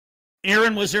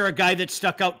Aaron, was there a guy that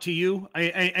stuck out to you?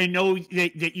 I know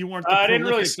that you weren't the I didn't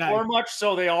really guy. score much,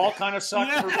 so they all kind of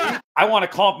sucked for me. I want to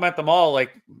compliment them all.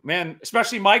 Like, man,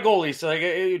 especially my goalies. Like,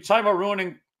 you're talking about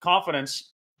ruining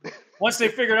confidence. Once they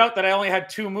figured out that I only had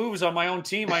 2 moves on my own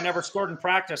team, I never scored in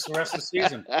practice the rest of the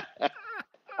season.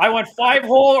 I went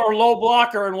 5-hole or low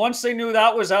blocker, and once they knew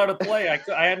that was out of play,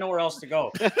 I had nowhere else to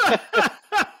go.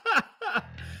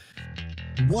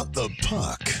 What the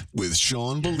Puck with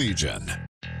Sean Baligian.